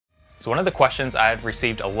So one of the questions I've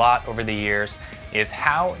received a lot over the years is,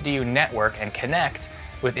 how do you network and connect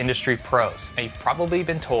with industry pros? Now, you've probably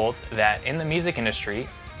been told that in the music industry,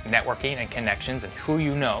 networking and connections and who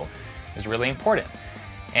you know is really important.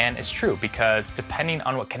 And it's true, because depending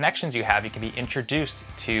on what connections you have, you can be introduced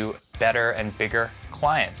to better and bigger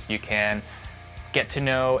clients. You can get to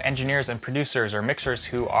know engineers and producers or mixers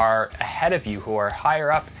who are ahead of you, who are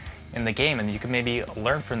higher up in the game, and you can maybe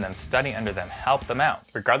learn from them, study under them, help them out.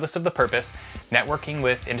 Regardless of the purpose, networking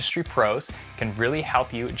with industry pros can really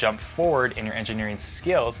help you jump forward in your engineering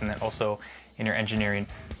skills and then also in your engineering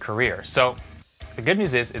career. So the good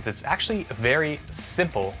news is it's actually very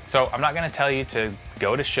simple. So I'm not going to tell you to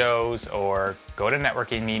go to shows or go to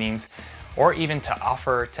networking meetings or even to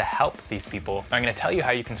offer to help these people. I'm going to tell you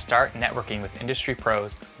how you can start networking with industry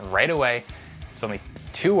pros right away. It's only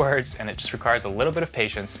 2 words and it just requires a little bit of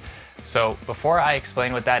patience. So before I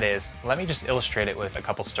explain what that is, let me just illustrate it with a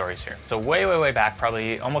couple stories here. So way back,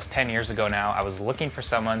 probably almost 10 years ago now, I was looking for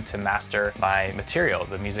someone to master my material,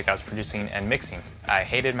 the music I was producing and mixing. I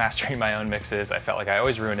hated mastering my own mixes. I felt like I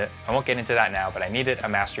always ruined it. I won't get into that now, but I needed a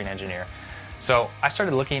mastering engineer. So I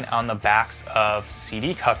started looking on the backs of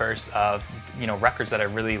CD covers of records that I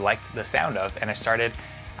really liked the sound of, and I started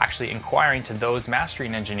actually inquiring to those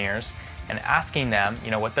mastering engineers and asking them,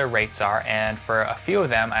 what their rates are. And for a few of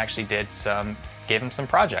them, I actually gave them some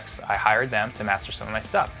projects. I hired them to master some of my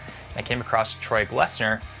stuff. And I came across Troy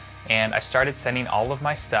Glessner, and I started sending all of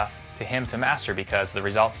my stuff to him to master, because the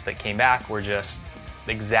results that came back were just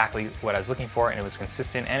exactly what I was looking for, and it was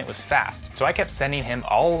consistent and it was fast. So I kept sending him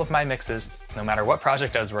all of my mixes, no matter what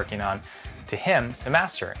project I was working on, to him to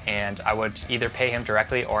master. And I would either pay him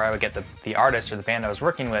directly, or I would get the artist or the band I was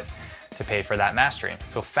working with to pay for that mastering.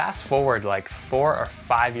 So fast forward like 4 or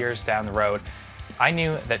 5 years down the road, I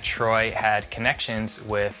knew that Troy had connections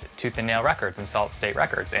with Tooth and Nail Records and Salt State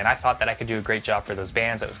Records, and I thought that I could do a great job for those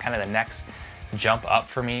bands. That was kind of the next jump up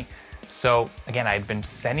for me. So again, I had been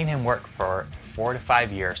sending him work for 4 to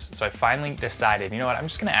 5 years. So I finally decided, I'm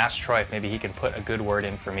just gonna ask Troy if maybe he can put a good word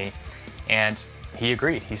in for me. And he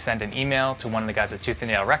agreed. He sent an email to one of the guys at Tooth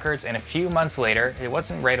and Nail Records, and a few months later, it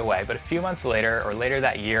wasn't right away, but a few months later or later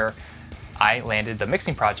that year, I landed the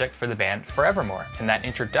mixing project for the band Forevermore. And that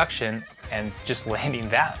introduction and just landing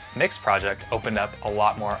that mix project opened up a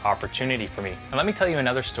lot more opportunity for me. And let me tell you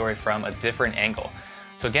another story from a different angle.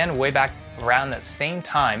 So again, way back around that same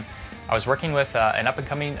time, I was working with an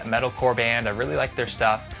up-and-coming metalcore band. I really liked their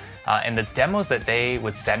stuff. And the demos that they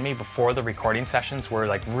would send me before the recording sessions were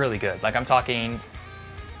like really good. Like I'm talking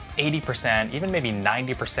 80%, even maybe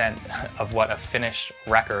 90% of what a finished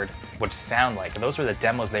record would sound like. Those were the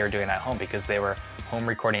demos they were doing at home, because they were home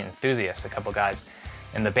recording enthusiasts, a couple guys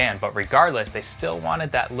in the band. But regardless, they still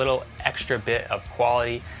wanted that little extra bit of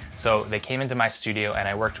quality. So they came into my studio and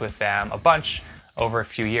I worked with them a bunch over a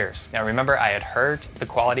few years. Now remember, I had heard the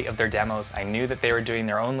quality of their demos. I knew that they were doing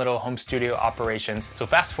their own little home studio operations. So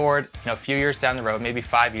fast forward, a few years down the road, maybe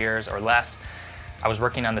 5 years or less, I was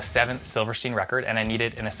working on the 7th Silverstein record, and I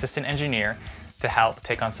needed an assistant engineer to help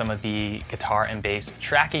take on some of the guitar and bass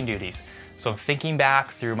tracking duties. So thinking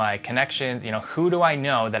back through my connections, who do I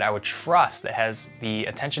know that I would trust that has the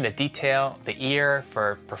attention to detail, the ear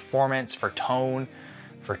for performance, for tone,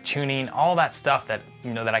 for tuning, all that stuff that,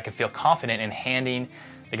 that I could feel confident in handing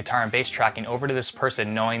the guitar and bass tracking over to this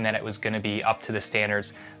person, knowing that it was going to be up to the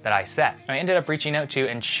standards that I set. I ended up reaching out to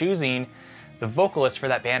and choosing the vocalist for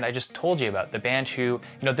that band I just told you about. The band who,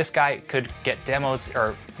 this guy could get demos,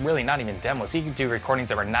 or really not even demos, he could do recordings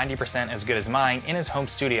that were 90% as good as mine in his home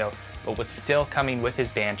studio, but was still coming with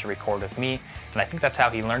his band to record with me. And I think that's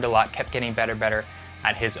how he learned a lot, kept getting better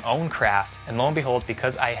at his own craft. And lo and behold,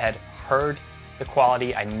 because I had heard the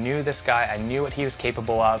quality, I knew this guy, I knew what he was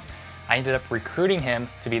capable of, I ended up recruiting him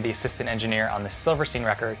to be the assistant engineer on the Silverstein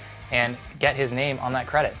record and get his name on that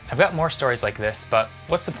credit. I've got more stories like this, but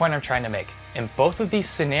what's the point I'm trying to make? In both of these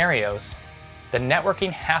scenarios, the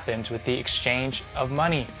networking happened with the exchange of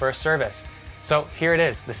money for a service. So here it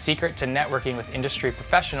is. The secret to networking with industry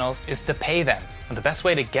professionals is to pay them. And the best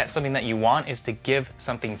way to get something that you want is to give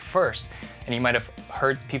something first. And you might have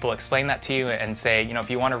heard people explain that to you and say, if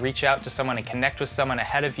you want to reach out to someone and connect with someone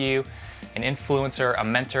ahead of you, an influencer, a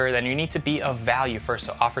mentor, then you need to be of value first,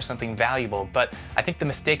 so offer something valuable. But I think the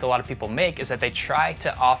mistake a lot of people make is that they try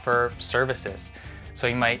to offer services. So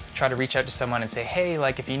you might try to reach out to someone and say, hey,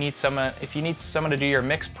 like if you need someone to do your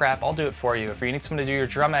mix prep, I'll do it for you. If you need someone to do your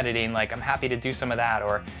drum editing, like I'm happy to do some of that.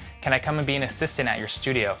 Or can I come and be an assistant at your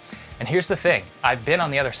studio? And here's the thing, I've been on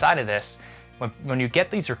the other side of this. When you get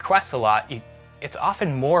these requests a lot, it's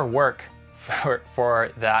often more work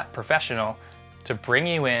for that professional to bring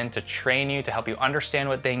you in, to train you, to help you understand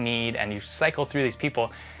what they need, and you cycle through these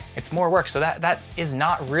people, it's more work. So that is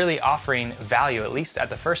not really offering value, at least at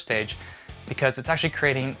the first stage, because it's actually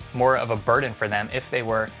creating more of a burden for them if they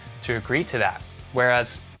were to agree to that.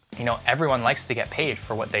 Whereas, you know, everyone likes to get paid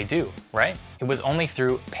for what they do, right? It was only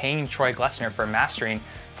through paying Troy Glessner for mastering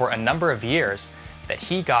for a number of years that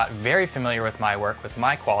he got very familiar with my work, with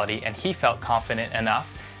my quality, and he felt confident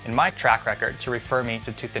enough in my track record to refer me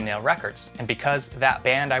to Tooth and Nail Records. And because that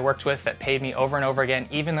band I worked with that paid me over and over again,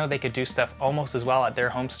 even though they could do stuff almost as well at their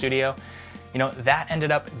home studio, you know, that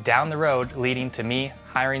ended up down the road leading to me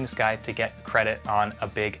hiring this guy to get credit on a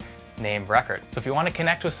big name record. So if you want to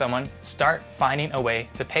connect with someone, start finding a way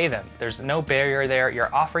to pay them. There's no barrier there.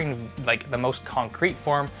 You're offering like the most concrete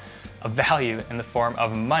form of value in the form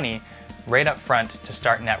of money right up front to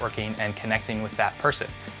start networking and connecting with that person.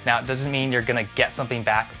 Now, it doesn't mean you're gonna get something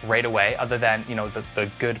back right away other than, you know, the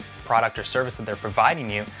good product or service that they're providing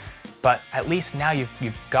you, but at least now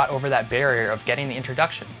you've got over that barrier of getting the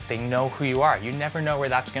introduction. They know who you are. You never know where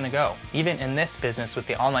that's gonna go. Even in this business with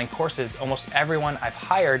the online courses, almost everyone I've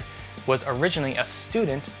hired was originally a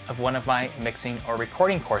student of one of my mixing or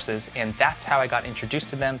recording courses, and that's how I got introduced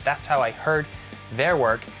to them. That's how I heard their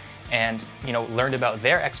work and, you know, learned about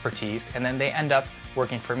their expertise, and then they end up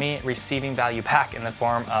working for me, receiving value back in the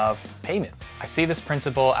form of payment. I see this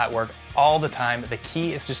principle at work all the time. The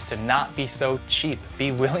key is just to not be so cheap.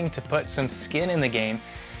 Be willing to put some skin in the game.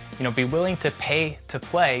 You know, be willing to pay to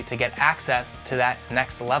play to get access to that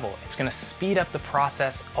next level. It's gonna speed up the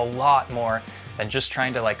process a lot more than just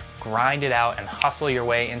trying to like grind it out and hustle your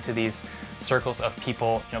way into these circles of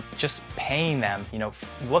people, you know, just paying them. You know,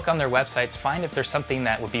 look on their websites, find if there's something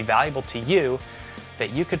that would be valuable to you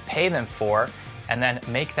that you could pay them for, and then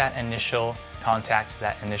make that initial contact,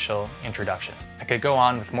 that initial introduction. I could go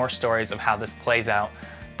on with more stories of how this plays out,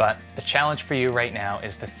 but the challenge for you right now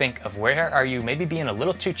is to think of where are you maybe being a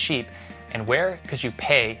little too cheap, and where could you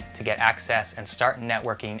pay to get access and start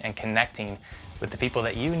networking and connecting with the people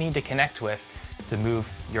that you need to connect with to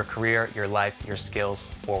move your career, your life, your skills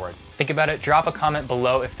forward. Think about it, drop a comment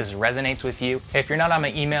below if this resonates with you. If you're not on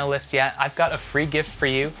my email list yet, I've got a free gift for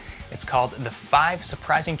you. It's called The 5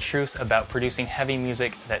 Surprising Truths About Producing Heavy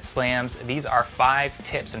Music That Slams. These are 5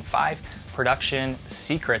 tips and 5 production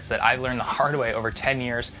secrets that I've learned the hard way over 10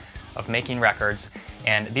 years of making records.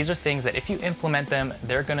 And these are things that if you implement them,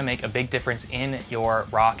 they're gonna make a big difference in your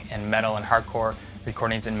rock and metal and hardcore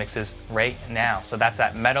recordings and mixes right now. So that's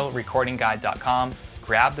at metalrecordingguide.com.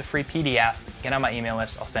 Grab the free PDF, get on my email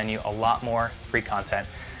list. I'll send you a lot more free content.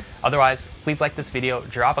 Otherwise, please like this video,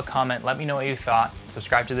 drop a comment, let me know what you thought,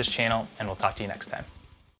 subscribe to this channel, and we'll talk to you next time.